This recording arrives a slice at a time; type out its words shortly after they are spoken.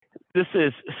This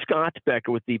is Scott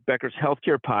Becker with the Becker's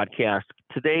Healthcare Podcast.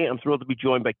 Today, I'm thrilled to be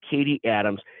joined by Katie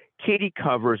Adams. Katie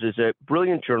is a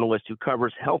brilliant journalist who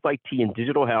covers health IT and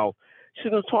digital health.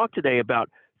 She's going to talk today about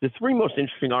the three most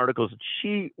interesting articles that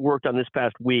she worked on this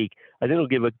past week. I think it'll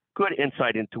give a good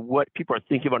insight into what people are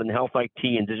thinking about in the health IT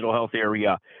and digital health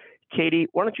area. Katie,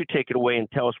 why don't you take it away and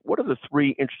tell us what are the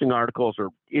three interesting articles or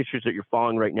issues that you're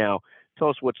following right now? Tell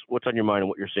us what's on your mind and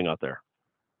what you're seeing out there.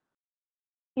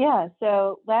 Yeah,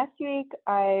 so last week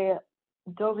I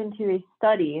dove into a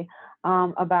study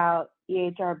about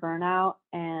EHR burnout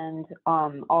and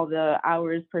all the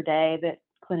hours per day that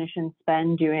clinicians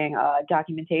spend doing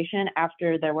documentation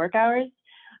after their work hours.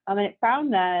 And it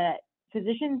found that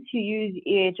physicians who use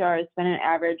EHR spend an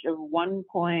average of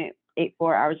 1.84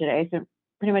 hours a day, so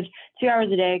pretty much 2 hours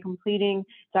a day completing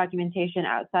documentation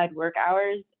outside work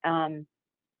hours.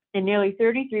 And nearly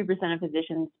 33% of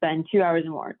physicians spend 2 hours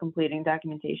or more completing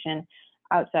documentation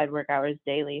outside work hours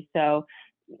daily. So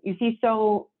you see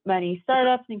so many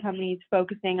startups and companies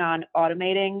focusing on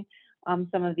automating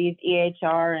some of these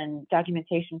EHR and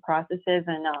documentation processes.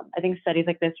 And I think studies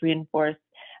like this reinforce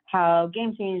how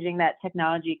game-changing that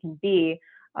technology can be,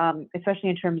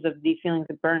 especially in terms of the feelings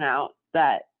of burnout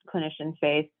that clinicians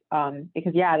face.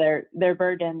 Because, yeah,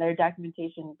 their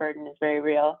documentation burden is very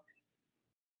real.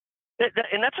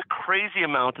 And that's a crazy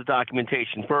amount of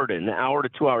documentation burden. An hour to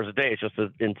 2 hours a day is just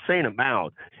an insane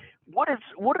amount. What are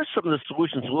some of the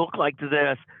solutions look like to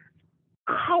this?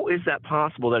 How is that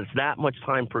possible that it's that much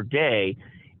time per day?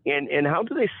 And how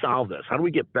do they solve this? How do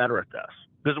we get better at this?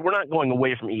 Because we're not going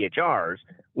away from EHRs.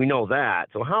 We know that.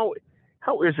 So how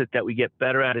is it that we get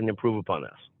better at it and improve upon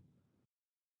this?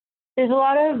 There's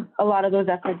a lot of those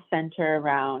efforts center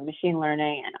around machine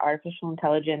learning and artificial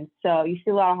intelligence. So you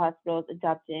see a lot of hospitals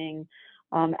adopting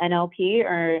NLP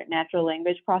or natural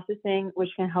language processing, which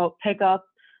can help pick up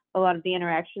a lot of the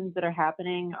interactions that are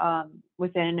happening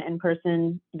within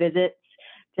in-person visits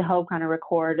to help kind of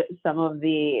record some of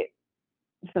the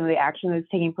action that's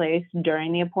taking place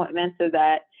during the appointment, so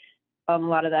that a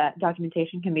lot of that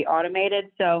documentation can be automated.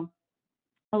 So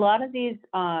a lot of these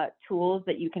tools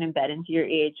that you can embed into your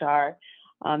EHR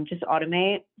just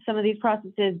automate some of these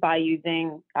processes by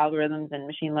using algorithms and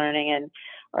machine learning and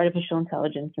artificial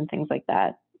intelligence and things like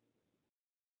that.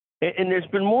 And there's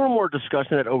been more and more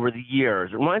discussion that over the years.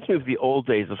 It reminds me of the old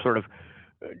days of sort of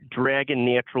Dragon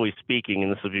Naturally Speaking,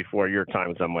 and this was before your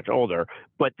time, as I'm much older.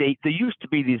 But they used to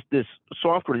be this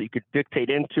software that you could dictate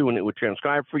into, and it would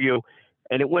transcribe for you,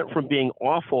 and it went from being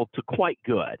awful to quite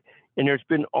good. And there's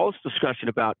been all this discussion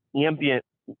about ambient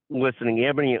listening,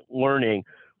 ambient learning,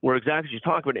 where exactly as you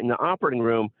talk about it in the operating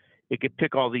room, it could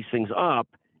pick all these things up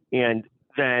and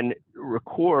then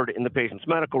record in the patient's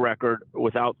medical record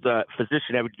without the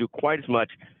physician having to do quite as much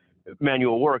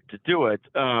manual work to do it,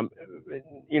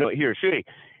 he or she.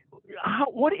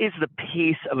 What is the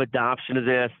pace of adoption of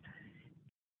this?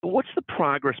 What's the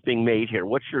progress being made here?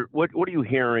 What are you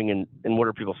hearing and what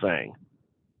are people saying?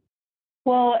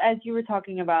 Well, as you were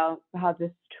talking about how this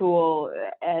tool,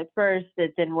 at first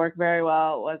it didn't work very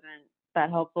well, it wasn't that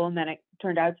helpful, and then it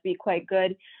turned out to be quite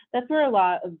good. That's where a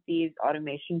lot of these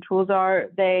automation tools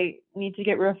are. They need to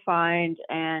get refined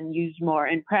and used more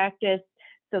in practice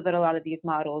so that a lot of these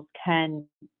models can,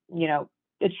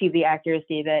 achieve the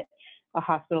accuracy that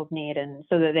hospitals need, and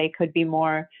so that they could be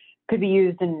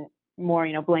used in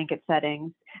more, blanket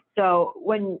settings. So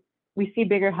when we see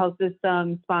bigger health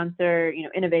systems sponsor,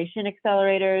 innovation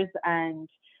accelerators and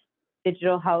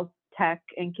digital health tech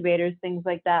incubators, things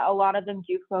like that, a lot of them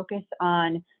do focus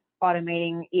on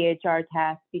automating EHR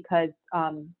tasks because,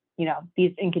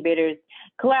 these incubators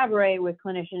collaborate with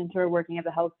clinicians who are working at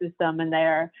the health system, and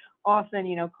they're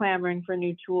often, clamoring for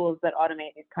new tools that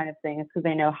automate these kind of things because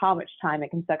they know how much time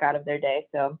it can suck out of their day.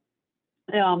 So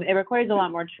it requires a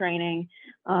lot more training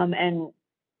and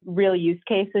real use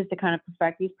cases to kind of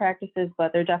perfect these practices,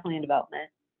 but they're definitely in development.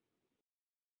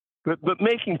 But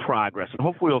making progress, and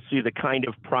hopefully we'll see the kind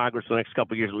of progress in the next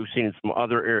couple of years that we've seen in some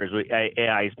other areas where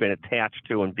AI has been attached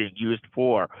to and being used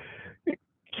for.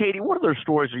 Katie, what other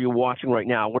stories are you watching right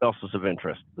now? What else is of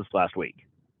interest this last week?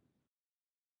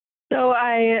 So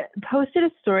I posted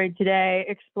a story today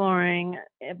exploring,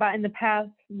 about in the past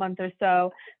month or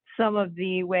so, some of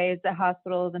the ways that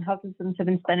hospitals and health systems have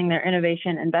been spending their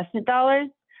innovation investment dollars.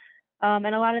 And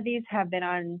a lot of these have been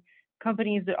on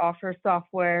companies that offer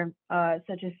software,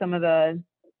 such as some of the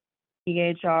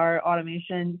EHR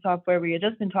automation software we had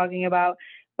just been talking about.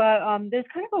 But there's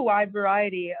kind of a wide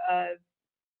variety of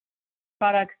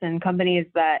products and companies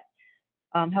that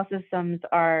health systems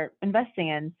are investing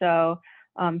in. So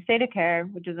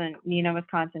StateOfCare, which is a Neenah,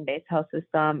 Wisconsin-based health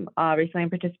system, recently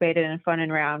participated in a funding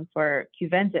round for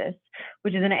Qventus,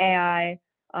 which is an AI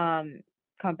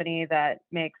company that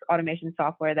makes automation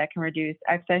software that can reduce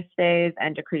excess stays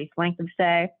and decrease length of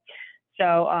stay.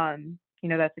 So,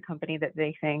 that's a company that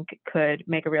they think could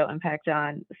make a real impact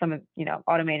on some of,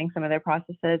 automating some of their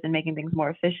processes and making things more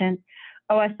efficient.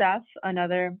 OSF,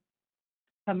 another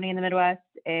company in the Midwest,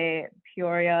 a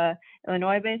Peoria,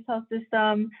 Illinois-based health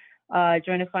system,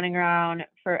 joined a funding round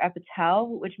for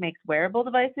Epitel, which makes wearable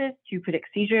devices to predict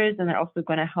seizures, and they're also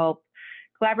going to help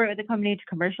collaborate with the company to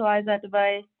commercialize that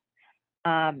device.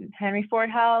 Henry Ford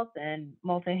Health and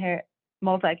Multicare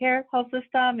Health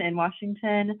System in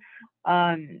Washington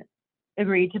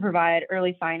agreed to provide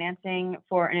early financing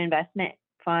for an investment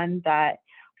fund that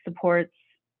supports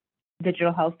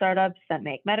digital health startups that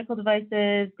make medical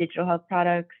devices, digital health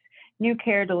products, new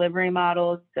care delivery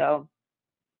models. So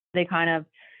they kind of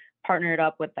partnered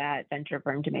up with that venture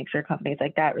firm to make sure companies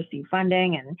like that receive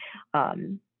funding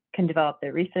and can develop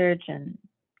their research and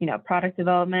product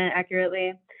development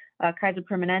accurately. Kaiser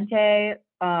Permanente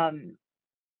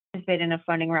participated in a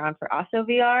funding round for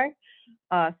OssoVR.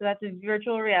 So that's a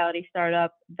virtual reality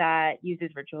startup that uses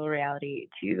virtual reality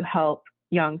to help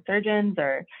young surgeons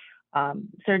or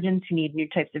surgeons who need new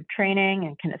types of training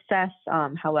and can assess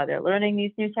how well they're learning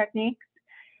these new techniques.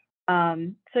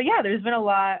 So yeah, there's been a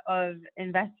lot of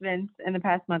investments in the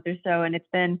past month or so, and it's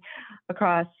been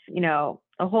across,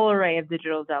 a whole array of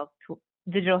digital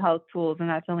health tools, and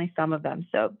that's only some of them.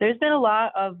 So there's been a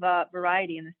lot of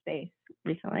variety in the space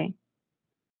recently.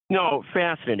 No,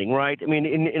 fascinating, right? I mean,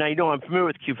 and I know I'm familiar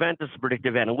with Qventus, a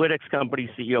predictive analytics company,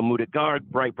 CEO Mudit Garg,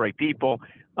 bright people.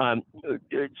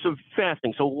 So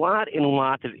fascinating. So a lot and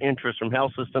lots of interest from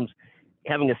health systems,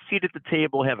 having a seat at the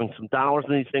table, having some dollars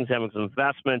in these things, having some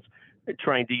investments,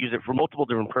 trying to use it for multiple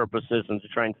different purposes and to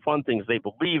try and fund things they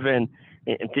believe in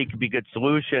and think could be good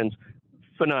solutions.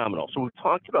 Phenomenal. So we've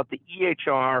talked about the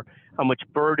EHR, how much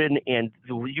burden and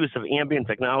the use of ambient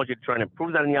technology to try and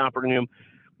improve that in the operating room.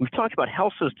 We've talked about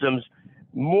health systems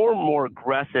more and more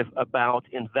aggressive about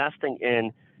investing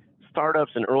in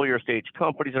startups and earlier stage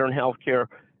companies that are in healthcare.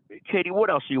 Katie,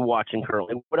 what else are you watching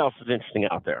currently? What else is interesting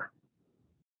out there?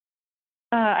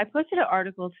 I posted an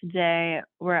article today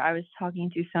where I was talking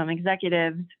to some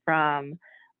executives from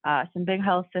some big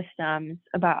health systems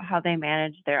about how they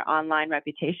manage their online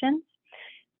reputations.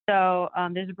 So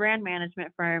there's a brand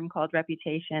management firm called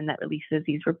Reputation that releases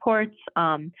these reports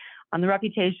on the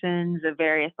reputations of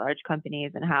various large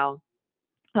companies and how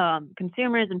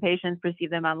consumers and patients perceive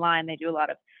them online. They do a lot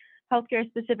of healthcare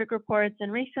specific reports,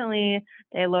 and recently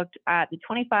they looked at the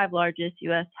 25 largest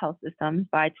U.S. health systems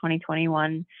by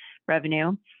 2021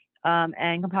 revenue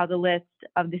and compiled a list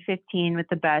of the 15 with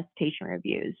the best patient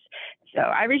reviews. So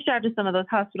I reached out to some of those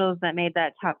hospitals that made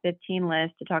that top 15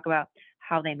 list to talk about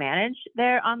how they manage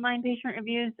their online patient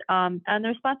reviews, and the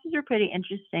responses are pretty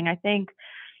interesting. I think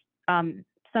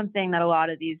something that a lot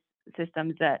of these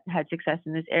systems that had success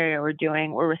in this area were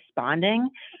doing were responding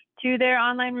to their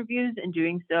online reviews and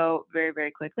doing so very,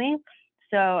 very quickly.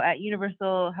 So at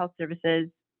Universal Health Services,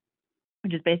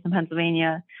 which is based in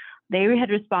Pennsylvania, they had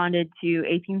responded to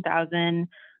 18,000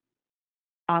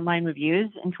 online reviews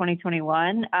in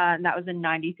 2021, and that was a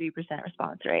 93%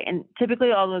 response rate. And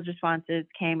typically all those responses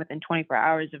came within 24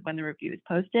 hours of when the review was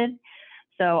posted.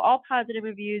 So all positive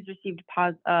reviews received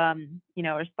response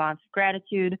of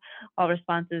gratitude. All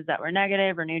responses that were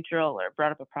negative or neutral or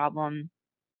brought up a problem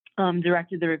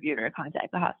directed the reviewer to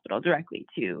contact the hospital directly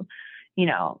to,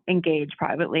 engage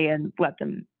privately and let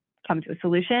them come to a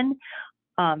solution.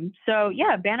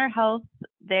 Banner Health,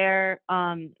 their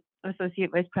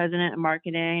associate vice president of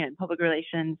marketing and public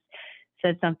relations,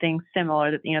 said something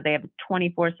similar, that they have a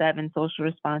 24/7 social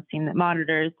response team that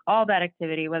monitors all that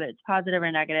activity, whether it's positive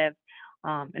or negative,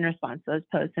 in response to those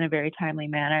posts in a very timely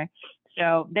manner.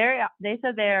 So they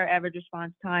said their average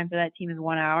response time for that team is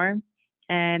 1 hour,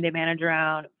 and they manage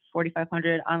around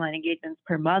 4,500 online engagements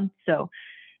per month. So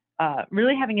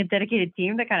really having a dedicated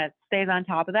team that kind of stays on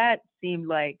top of that seemed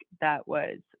like that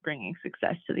was bringing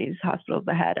success to these hospitals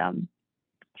that had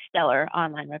stellar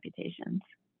online reputations.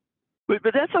 But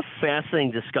that's a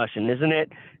fascinating discussion, isn't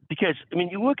it? Because,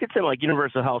 you look at something like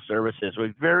Universal Health Services,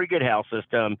 with a very good health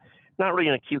system, not really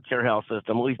an acute care health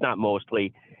system, at least not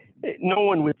mostly. No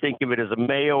one would think of it as a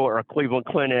Mayo or a Cleveland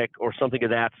Clinic or something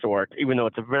of that sort, even though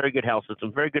it's a very good health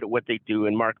system, very good at what they do.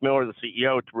 And Mark Miller, the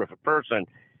CEO, a terrific person.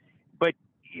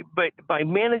 But by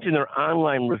managing their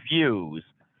online reviews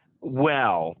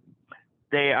well,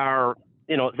 they are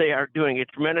doing a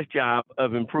tremendous job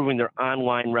of improving their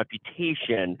online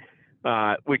reputation,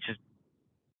 which is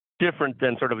different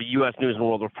than sort of a U.S. News and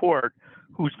World Report,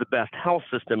 who's the best health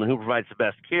system and who provides the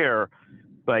best care,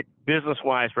 but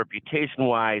business-wise,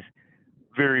 reputation-wise,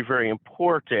 very, very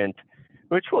important.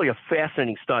 It's really a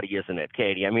fascinating study, isn't it,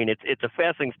 Katie? I mean, it's a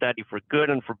fascinating study for good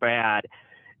and for bad.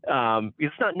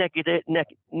 It's not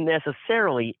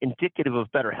necessarily indicative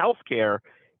of better health care.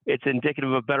 It's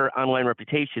indicative of better online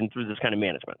reputation through this kind of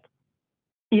management.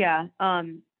 Yeah,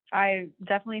 I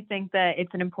definitely think that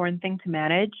it's an important thing to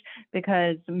manage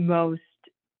because most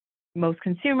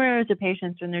consumers or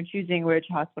patients, when they're choosing which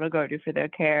hospital to go to for their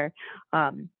care,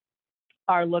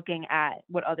 are looking at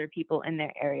what other people in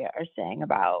their area are saying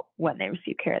about when they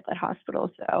receive care at that hospital.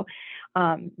 So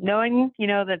knowing,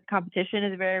 that competition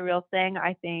is a very real thing,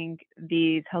 I think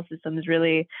these health systems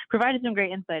really provided some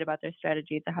great insight about their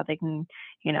strategies and how they can,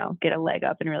 get a leg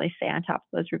up and really stay on top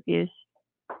of those reviews.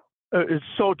 It's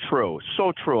so true,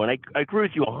 so true. And I agree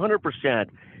with you 100%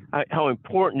 how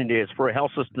important it is for a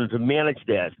health system to manage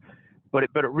this. But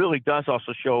it really does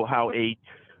also show how a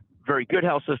very good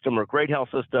health system or a great health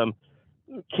system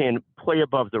can play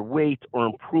above their weight or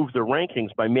improve their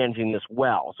rankings by managing this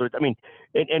well. So,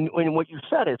 and what you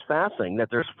said is fascinating, that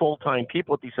there's full-time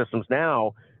people at these systems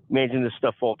now managing this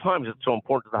stuff full-time. It's so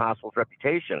important to the hospital's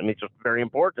reputation. It's just very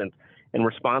important. And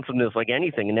responsiveness, like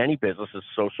anything in any business, is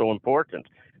so important.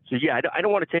 So, yeah, I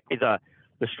don't want to take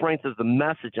the strength of the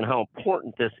message and how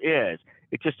important this is.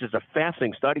 It just is a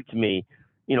fascinating study to me,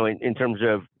 in terms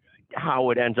of how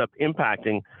it ends up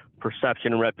impacting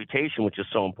perception and reputation, which is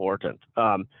so important.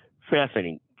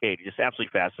 Fascinating, Katie, just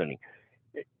absolutely fascinating.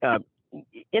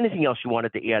 Anything else you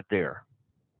wanted to add there?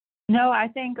 No, I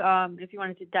think if you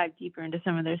wanted to dive deeper into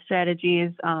some of their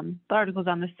strategies, the article's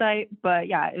on the site. But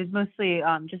yeah, it was mostly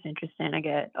just interesting to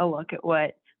get a look at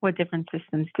what different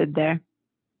systems did there.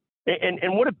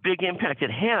 And what a big impact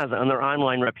it has on their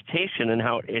online reputation and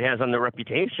how it has on their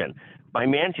reputation by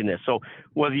managing this. So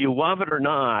whether you love it or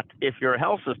not, if you're a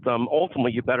health system,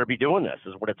 ultimately you better be doing this,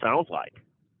 is what it sounds like.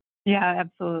 Yeah,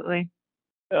 absolutely.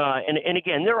 And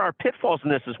again, there are pitfalls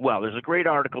in this as well. There's a great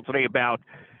article today about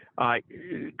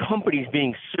companies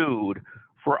being sued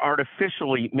for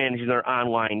artificially managing their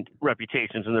online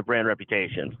reputations and their brand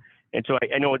reputations. And so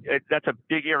I know that's a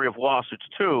big area of lawsuits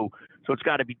too. So it's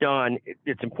got to be done.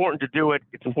 It's important to do it.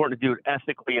 It's important to do it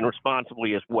ethically and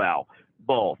responsibly as well,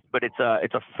 both. But it's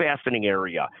a fascinating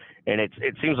area, and it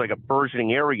seems like a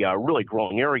burgeoning area, a really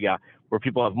growing area where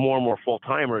people have more and more full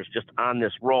timers just on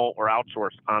this role or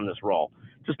outsourced on this role.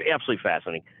 Just absolutely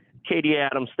fascinating. Katie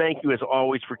Adams, thank you as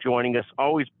always for joining us.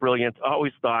 Always brilliant,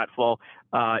 always thoughtful,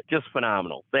 just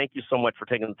phenomenal. Thank you so much for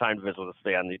taking the time to visit with us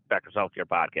today on the Becker's Healthcare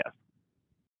Podcast.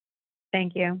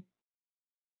 Thank you.